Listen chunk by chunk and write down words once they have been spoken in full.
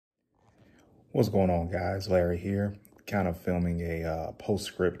What's going on, guys? Larry here, kind of filming a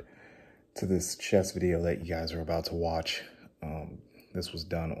postscript to this chess video that you guys are about to watch. This was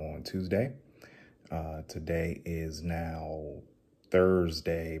done on Tuesday. Today is now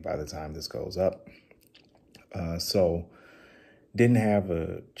Thursday by the time this goes up. So didn't have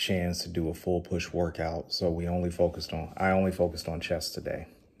a chance to do a full push workout, so I only focused on chest today.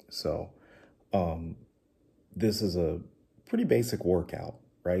 So this is a pretty basic workout,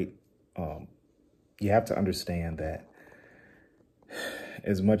 right? You have to understand that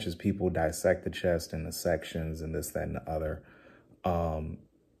as much as people dissect the chest into sections and this, that, and the other,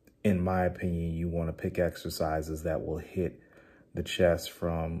 in my opinion, you want to pick exercises that will hit the chest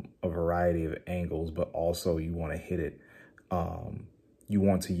from a variety of angles, but also you want to hit it. You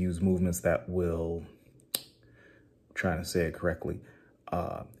want to use movements that will, I'm trying to say it correctly,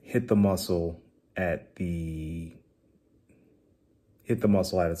 hit the muscle at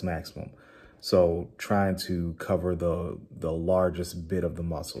its maximum. So trying to cover the largest bit of the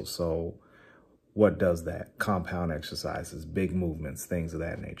muscle. So what does that? Compound exercises, big movements, things of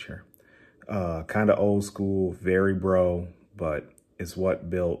that nature. Kind of old school, very bro, but it's what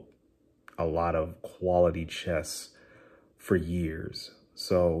built a lot of quality chess for years.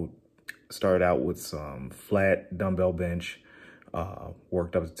 So started out with some flat dumbbell bench,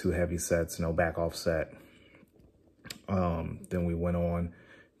 worked up to 2 heavy sets, no back off set. Then we went on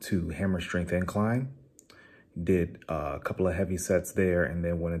to hammer strength incline, did a couple of heavy sets there, and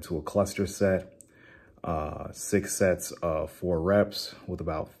then went into a cluster set, 6 sets of 4 reps with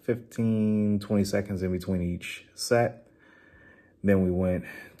about 15-20 seconds in between each set. Then we went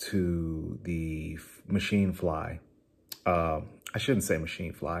to the machine fly. I shouldn't say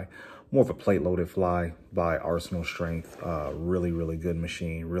machine fly, more of a plate loaded fly by Arsenal Strength. Really, really good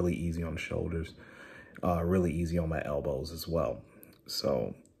machine, really easy on the shoulders, really easy on my elbows as well.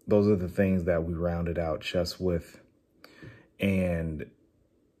 So those are the things that we rounded out chest with. And,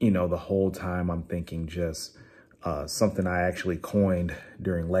 you know, the whole time I'm thinking just something I actually coined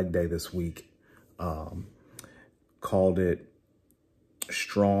during leg day this week, called it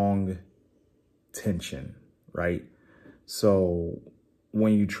strong tension, right? So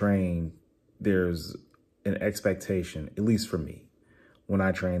when you train, there's an expectation, at least for me, when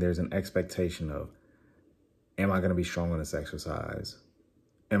I train, there's an expectation of, am I going to be strong on this exercise?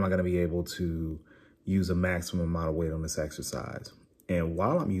 Am I going to be able to use a maximum amount of weight on this exercise? And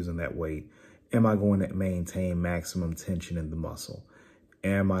while I'm using that weight, am I going to maintain maximum tension in the muscle?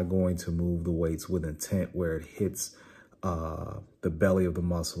 Am I going to move the weights with intent where it hits the belly of the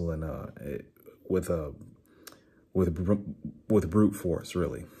muscle and with brute force,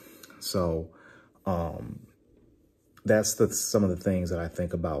 really? So that's some of the things that I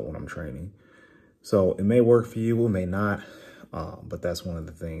think about when I'm training. So it may work for you, it may not, but that's one of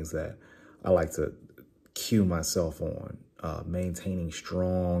the things that I like to cue myself on, maintaining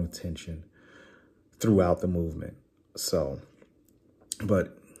strong tension throughout the movement. So,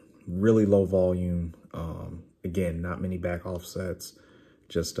 but really low volume, again, not many back offsets,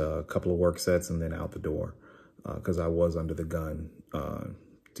 just a couple of work sets and then out the door, because I was under the gun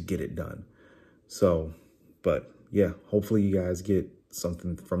to get it done. So, but yeah, hopefully you guys get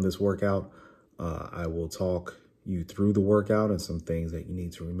something from this workout. I will talk you through the workout and some things that you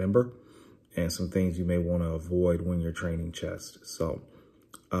need to remember and some things you may want to avoid when you're training chest. So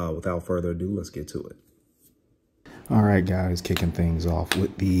without further ado, let's get to it. All right, guys, kicking things off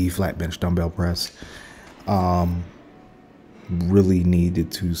with the flat bench dumbbell press. Really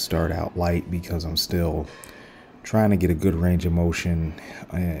needed to start out light because I'm still trying to get a good range of motion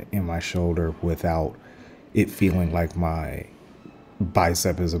in my shoulder without it feeling like my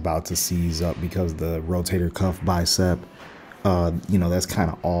bicep is about to seize up, because the rotator cuff bicep, you know, that's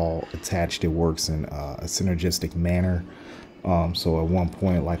kind of all attached. It works in a synergistic manner. So at one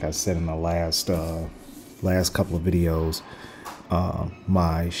point, like I said in the last couple of videos,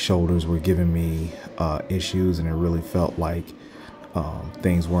 my shoulders were giving me issues, and it really felt like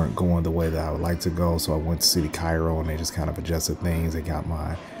things weren't going the way that I would like to go. So I went to see the chiro, and they just kind of adjusted things. They got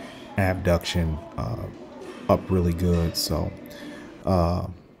my abduction up really good. So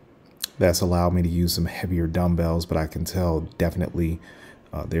that's allowed me to use some heavier dumbbells, but I can tell definitely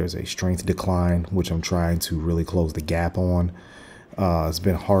there's a strength decline, which I'm trying to really close the gap on. It's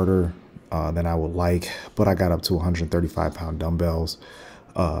been harder than I would like, but I got up to 135-pound dumbbells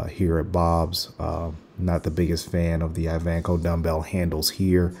here at Bob's. Not the biggest fan of the Ivanko dumbbell handles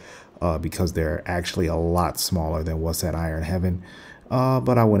here because they're actually a lot smaller than what's at Iron Heaven.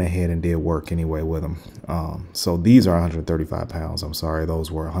 But I went ahead and did work anyway with them. So these are 135 pounds. I'm sorry, those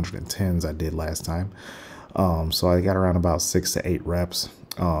were 110s I did last time. So I got around about 6 to 8 reps.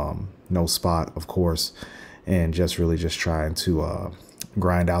 no spot, of course, and just really just trying to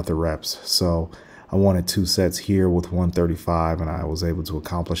grind out the reps. So I wanted 2 sets here with 135, and I was able to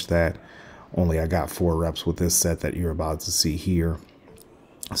accomplish that. Only I got 4 reps with this set that you're about to see here.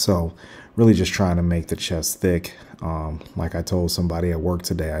 So really just trying to make the chest thick. Like I told somebody at work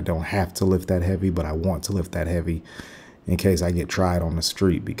today, I don't have to lift that heavy, but I want to lift that heavy in case I get tried on the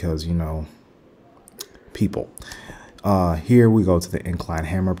street because, you know, people. Here we go to the incline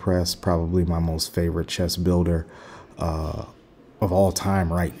hammer press, probably my most favorite chest builder of all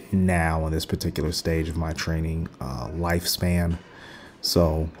time right now in this particular stage of my training lifespan.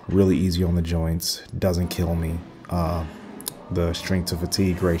 So really easy on the joints, doesn't kill me. The strength to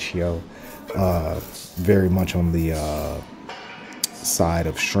fatigue ratio, very much on the side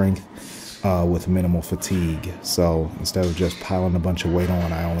of strength with minimal fatigue. So instead of just piling a bunch of weight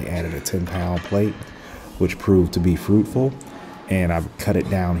on, I only added a 10-pound plate, which proved to be fruitful. And I've cut it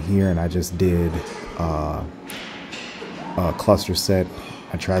down here, and I just did a cluster set.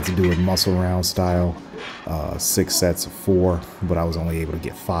 I tried to do it muscle round style, 6 sets of 4, but I was only able to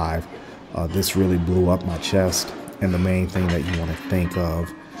get 5. This really blew up my chest. And the main thing that you want to think of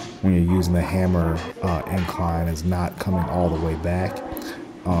when you're using the hammer incline is not coming all the way back,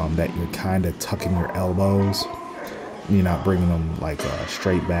 that you're kind of tucking your elbows. You're not bringing them like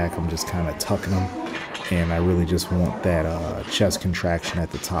straight back. I'm just kind of tucking them. And I really just want that chest contraction at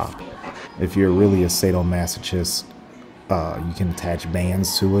the top. If you're really a sadomasochist, you can attach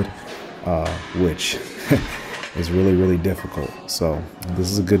bands to it, which is really, really difficult. So this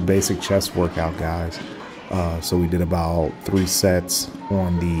is a good basic chest workout, guys. So we did about 3 sets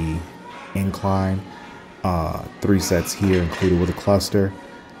on the incline, 3 sets here included with a cluster.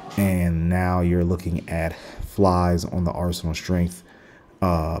 And now you're looking at flies on the Arsenal Strength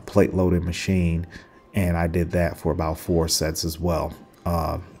plate loaded machine. And I did that for about 4 sets as well.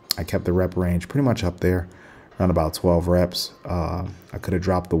 I kept the rep range pretty much up there, around about 12 reps. I could have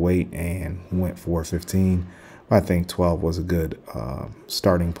dropped the weight and went for 15. But I think 12 was a good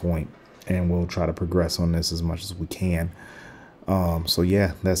starting point. And we'll try to progress on this as much as we can. So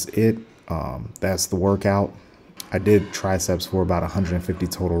yeah, that's it. That's the workout. I did triceps for about 150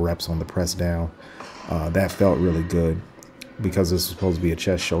 total reps on the press down. That felt really good because this was supposed to be a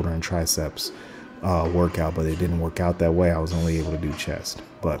chest, shoulder, and triceps workout, but it didn't work out that way. I was only able to do chest.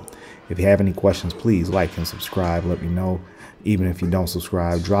 But if you have any questions, please like and subscribe. Let me know. Even if you don't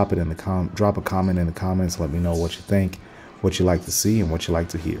subscribe, drop it in the drop a comment in the comments. Let me know what you think, what you like to see, and what you like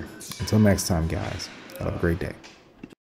to hear. Until next time, guys, have a great day.